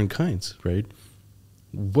many different kinds, right?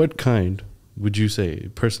 What kind would you say,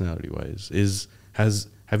 personality-wise,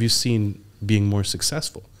 have you seen being more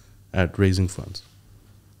successful at raising funds?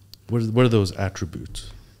 What are those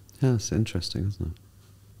attributes? Yeah, it's interesting, isn't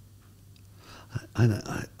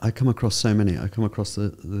it? I come across so many. I come across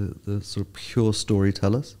the sort of pure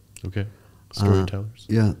storytellers. Okay, storytellers.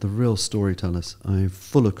 Yeah, the real storytellers. I'm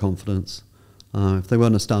full of confidence. If they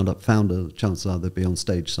weren't a stand-up founder, chances are they'd be on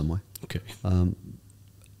stage somewhere. Okay.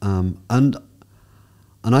 And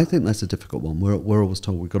I think that's a difficult one. We're always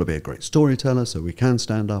told we've got to be a great storyteller so we can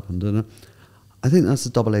stand up and do it. I think that's a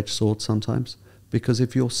double-edged sword sometimes, because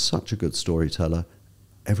if you're such a good storyteller,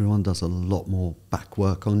 everyone does a lot more back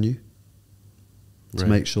work on you to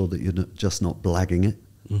make sure that you're just not blagging it.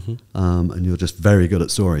 Mm-hmm. And you're just very good at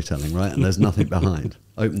storytelling, right? And there's nothing behind.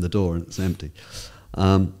 Open the door and it's empty.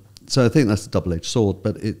 So I think that's a double-edged sword,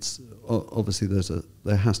 but it's obviously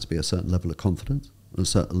there has to be a certain level of confidence, a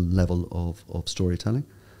certain level of storytelling.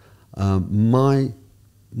 My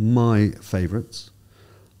favourites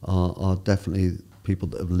are definitely people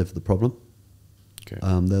that have lived the problem. Okay.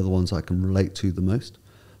 They're the ones I can relate to the most.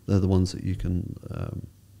 They're the ones that you can...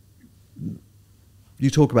 you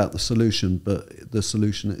talk about the solution, but the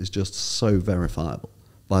solution is just so verifiable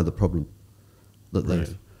by the problem that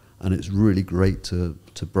they've... And it's really great to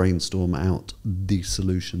brainstorm out the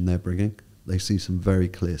solution they're bringing. They see some very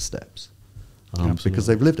clear steps because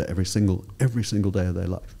they've lived it every single day of their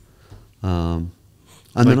life.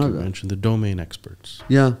 And like then you mentioned, the domain experts.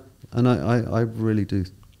 Yeah, and I really do.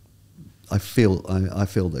 I feel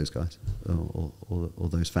those guys or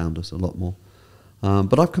those founders a lot more.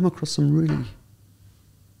 But I've come across some really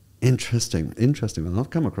interesting ones. I've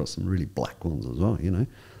come across some really black ones as well. You know,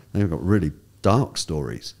 they've got really dark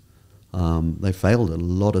stories. They failed a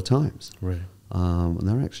lot of times, Right. And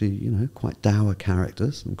they're actually, you know, quite dour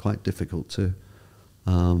characters and quite difficult to.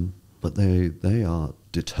 But they are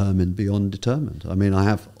determined beyond determined. I mean, I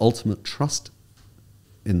have ultimate trust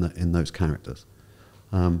in those characters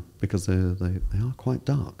because they are quite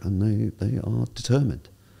dark and they are determined.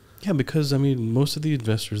 Yeah, because I mean, most of the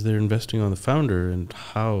investors, they're investing on the founder, and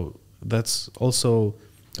how that's also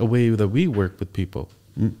a way that we work with people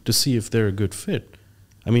to see if they're a good fit.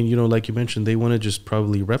 I mean, you know, like you mentioned, they want to just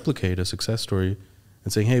probably replicate a success story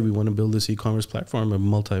and saying, hey, we want to build this e-commerce platform, a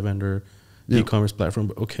multi-vendor e-commerce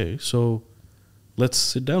platform. Okay, so let's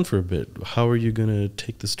sit down for a bit. How are you going to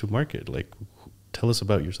take this to market? Like, tell us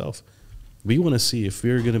about yourself. We want to see if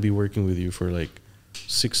we're going to be working with you for like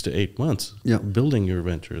 6 to 8 months building your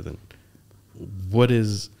venture, then what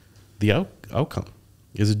is the outcome?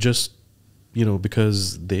 Is it just, you know,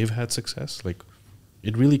 because they've had success? Like,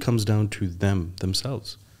 it really comes down to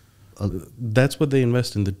themselves. That's what they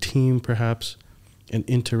invest in. The team, perhaps, an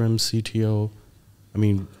interim CTO. I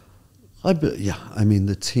mean, I mean,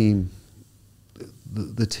 the team.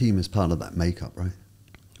 The team is part of that makeup, right?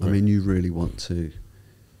 I mean, you really want to.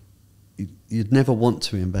 You'd never want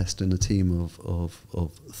to invest in a team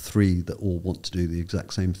of 3 that all want to do the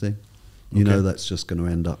exact same thing. You know, that's just going to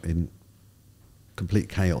end up in complete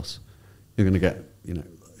chaos. You're going to get, you know,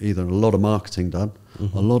 either a lot of marketing done,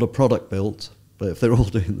 a lot of product built, but if they're all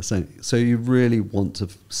doing the same. So you really want to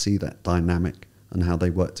see that dynamic and how they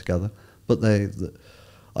work together. But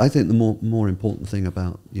I think the more important thing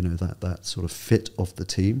about, you know, that sort of fit of the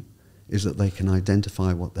team is that they can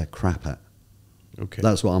identify what they're crap at. Okay.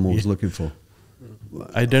 That's what I'm always looking for.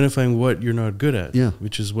 Identifying what you're not good at, yeah,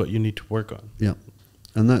 which is what you need to work on. Yeah,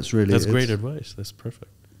 and that's great advice. That's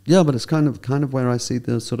perfect. Yeah, but it's kind of where I see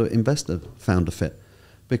the sort of investor founder fit,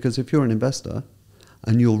 because if you're an investor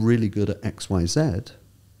and you're really good at X, Y, Z,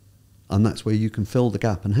 and that's where you can fill the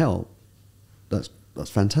gap and help, that's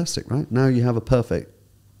fantastic, right? Now you have a perfect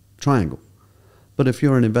triangle. But if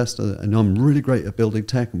you're an investor and I'm really great at building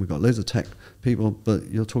tech and we've got loads of tech people,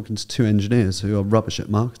 but you're talking to 2 engineers who are rubbish at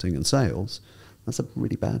marketing and sales, that's a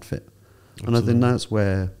really bad fit. Absolutely. And I think that's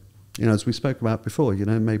where, you know, as we spoke about before, you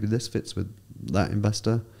know, maybe this fits with that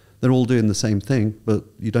investor. They're all doing the same thing, but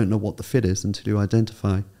you don't know what the fit is until you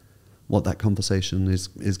identify what that conversation is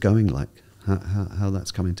going like, how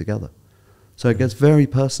that's coming together. So it gets very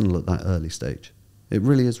personal at that early stage. It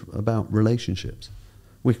really is about relationships.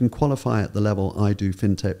 We can qualify at the level I do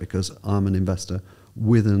fintech because I'm an investor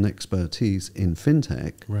with an expertise in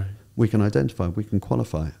fintech. Right. We can identify, we can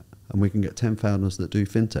qualify, and we can get 10 founders that do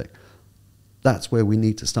fintech. That's where we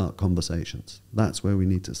need to start conversations. That's where we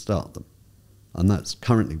need to start them. And that's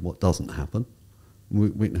currently what doesn't happen.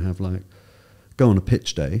 We can have go on a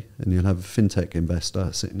pitch day and you'll have a fintech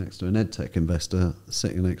investor sitting next to an edtech investor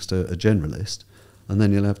sitting next to a generalist, and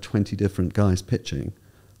then you'll have 20 different guys pitching.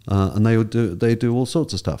 And they do all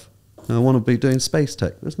sorts of stuff. I want to be doing space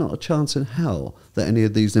tech. There's not a chance in hell that any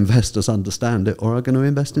of these investors understand it or are going to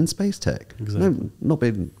invest in space tech. Exactly. No, not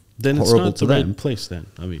being then horrible it's to not the them. right place. Then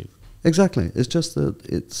I mean, exactly. It's just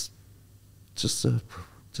it's just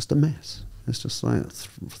a mess. It's just like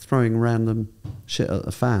throwing random shit at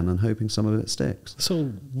a fan and hoping some of it sticks.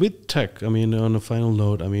 So with tech, I mean, on a final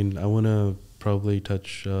note, I mean, I want to probably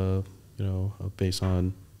touch, base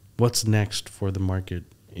on what's next for the market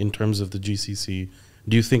in terms of the GCC.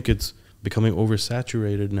 Do you think it's becoming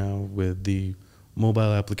oversaturated now with the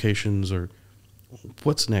mobile applications, or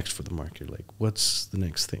what's next for the market? Like, what's the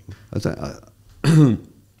next thing? I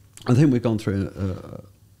think we've gone through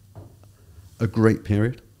a great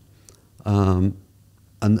period, and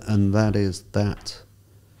that is that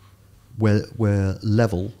we're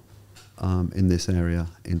level in this area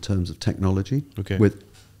in terms of technology with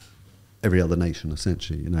every other nation.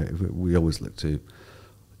 Essentially, you know, we always look to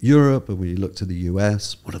Europe and we look to the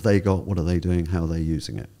US. What have they got? What are they doing? How are they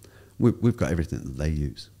using it? We've got everything that they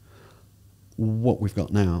use. What we've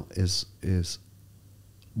got now is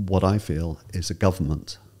what I feel is a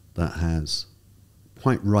government that has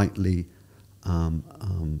quite rightly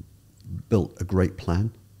built a great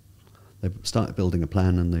plan. They've started building a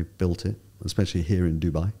plan and they've built it, especially here in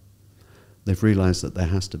Dubai. They've realized that there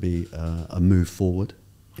has to be a move forward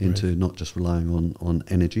into not just relying on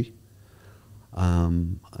energy.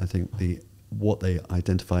 I think what they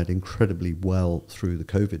identified incredibly well through the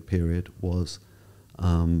COVID period was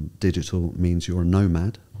digital means you're a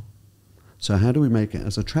nomad. So how do we make it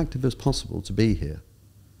as attractive as possible to be here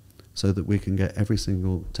so that we can get every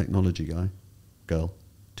single technology guy, girl,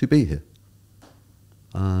 to be here?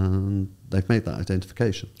 And they've made that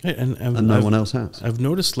identification. Hey, and no one else has. I've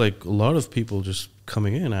noticed like a lot of people just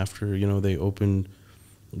coming in after, they opened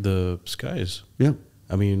the skies. Yeah.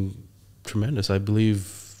 I mean, tremendous. I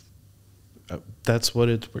believe that's what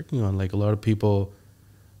it's working on. Like a lot of people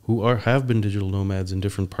who have been digital nomads in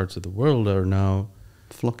different parts of the world are now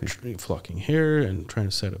flocking here and trying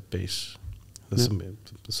to set up base. That's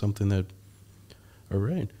something that, all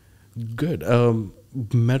right, good.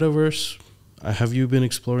 Metaverse, have you been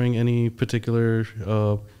exploring any particular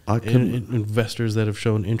investors that have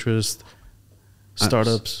shown interest,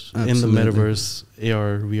 startups in the metaverse,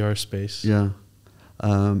 AR, VR space? Yeah.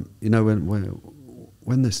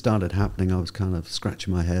 When this started happening, I was kind of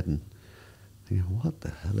scratching my head and thinking, what the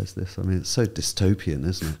hell is this? I mean, it's so dystopian,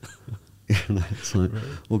 isn't it? It's like, right.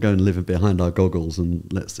 We'll go and live behind our goggles and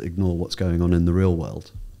let's ignore what's going on in the real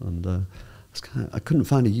world. And I couldn't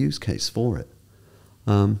find a use case for it.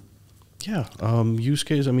 Use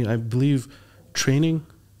case, I mean, I believe training,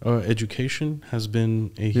 education has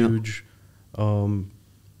been a huge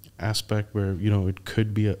aspect where, it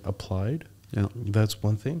could be applied. Yeah. That's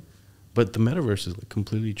one thing. But the metaverse is like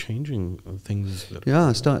completely changing things. So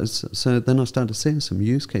then I started seeing some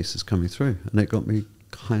use cases coming through, and it got me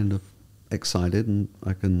kind of excited, and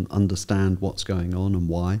I can understand what's going on and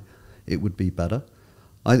why it would be better.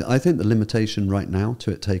 I think the limitation right now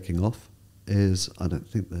to it taking off is I don't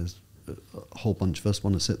think there's a whole bunch of us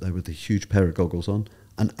want to sit there with a huge pair of goggles on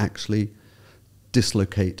and actually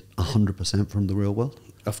dislocate 100% from the real world.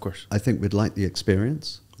 Of course. I think we'd like the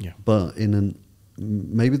experience, but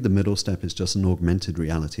maybe the middle step is just an augmented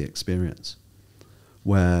reality experience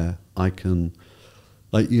where I can,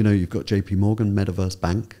 you've got JP Morgan, Metaverse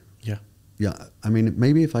Bank. Yeah. I mean,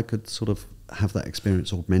 maybe if I could sort of have that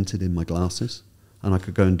experience augmented in my glasses and I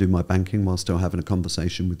could go and do my banking while still having a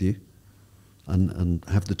conversation with you and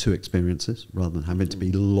have the two experiences rather than having to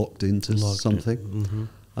be locked into something. Mm-hmm.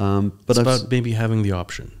 But it's about maybe having the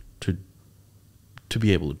option to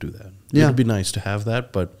be able to do that. Yeah. It would be nice to have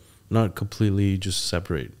that, but not completely just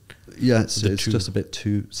separate. Yeah, it's just a bit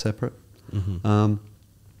too separate. Mm-hmm.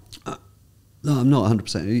 No, I'm not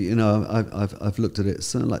 100%. I've looked at it. It's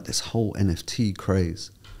sort of like this whole NFT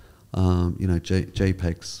craze,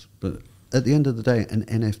 JPEGs. But at the end of the day, an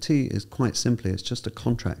NFT is quite simply, it's just a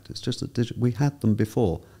contract. It's just a digital. We had them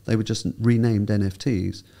before. They were just renamed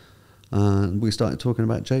NFTs. And we started talking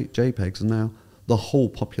about JPEGs, and now the whole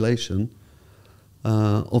population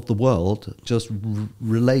of the world just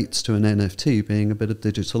relates to an NFT being a bit of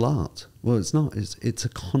digital art. Well, it's not. It's a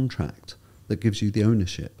contract that gives you the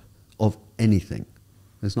ownership of anything.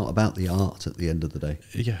 It's not about the art at the end of the day.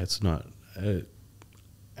 Yeah, it's not.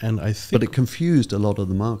 And I think, but it confused a lot of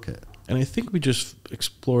the market. And I think we just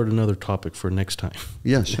explored another topic for next time.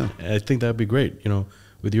 Yeah, sure. I think that'd be great.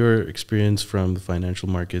 With your experience from the financial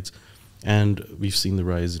markets, and we've seen the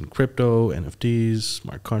rise in crypto, NFTs,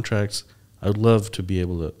 smart contracts. I would love to be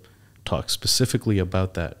able to talk specifically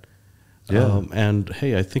about that. Yeah. And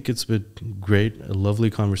hey, I think it's been great, a lovely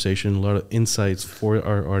conversation, a lot of insights for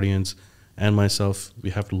our audience and myself. We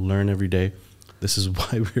have to learn every day. This is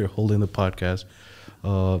why we're holding the podcast,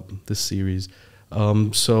 this series.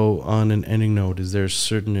 So on an ending note, is there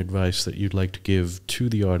certain advice that you'd like to give to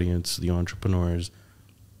the audience, the entrepreneurs?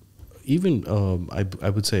 Even, I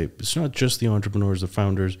would say, it's not just the entrepreneurs, the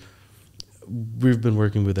founders. We've been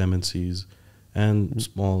working with MNCs and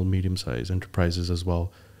small and medium-sized enterprises as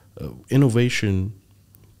well.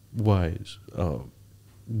 Innovation-wise,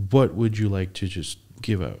 what would you like to just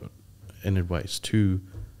give out an advice to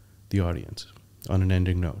the audience on an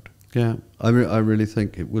ending note? Yeah, I really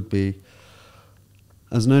think it would be,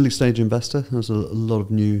 as an early-stage investor, there's a lot of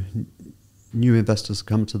new investors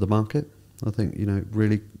come to the market. I think,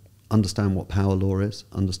 really understand what power law is,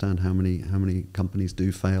 understand how many companies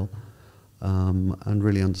do fail, and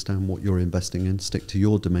really understand what you're investing in. Stick to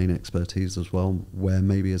your domain expertise as well, where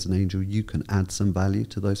maybe as an angel you can add some value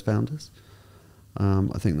to those founders.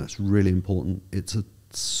 I think that's really important. It's a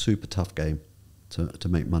super tough game to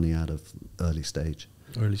make money out of early stage.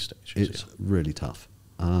 Early stage, it's really tough.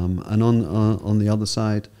 And on the other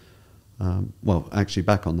side, actually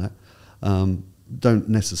back on that, don't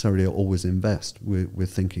necessarily always invest. We're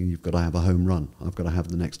thinking you've got to have a home run. I've got to have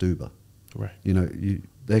the next Uber. Right.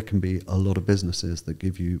 There can be a lot of businesses that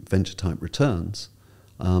give you venture type returns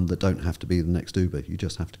that don't have to be the next Uber. You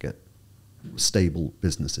just have to get stable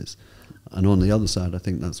businesses. And on the other side, I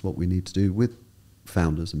think that's what we need to do with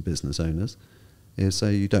founders and business owners, is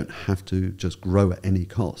say you don't have to just grow at any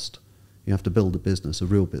cost. You have to build a business, a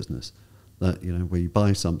real business, that, you know, where you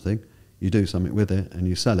buy something, you do something with it, and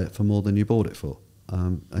you sell it for more than you bought it for,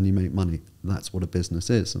 and you make money. That's what a business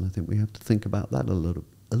is, and I think we have to think about that a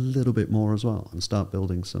little bit more as well, and start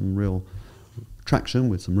building some real traction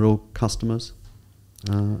with some real customers.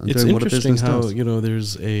 And it's doing what a interesting business how does. you know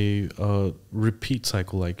there's a repeat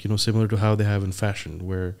cycle, like, you know, similar to how they have in fashion,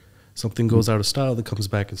 where something goes out of style, it comes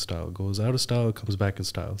back in style, goes out of style, it comes back in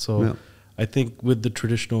style. So Yeah. I think with the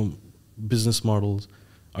traditional business models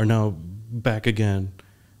are now back again,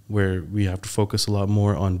 where we have to focus a lot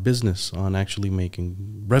more on business, on actually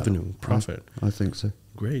making revenue, profit. I think so.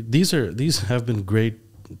 Great. These have been great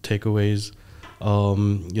takeaways.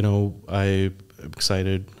 You know, I'm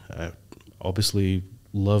excited. I obviously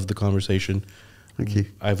love the conversation. Thank you.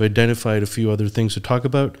 I've identified a few other things to talk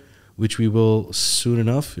about, which we will soon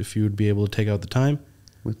enough, if you would be able to take out the time.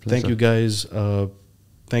 With pleasure. Thank you, guys.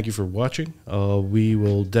 Thank you for watching. We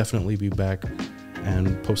will definitely be back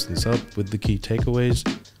and posting this up with the key takeaways.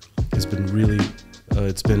 It's been really,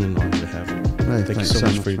 it's been an honor to have you. Hey, Thank you thanks so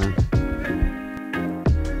much much, for your man.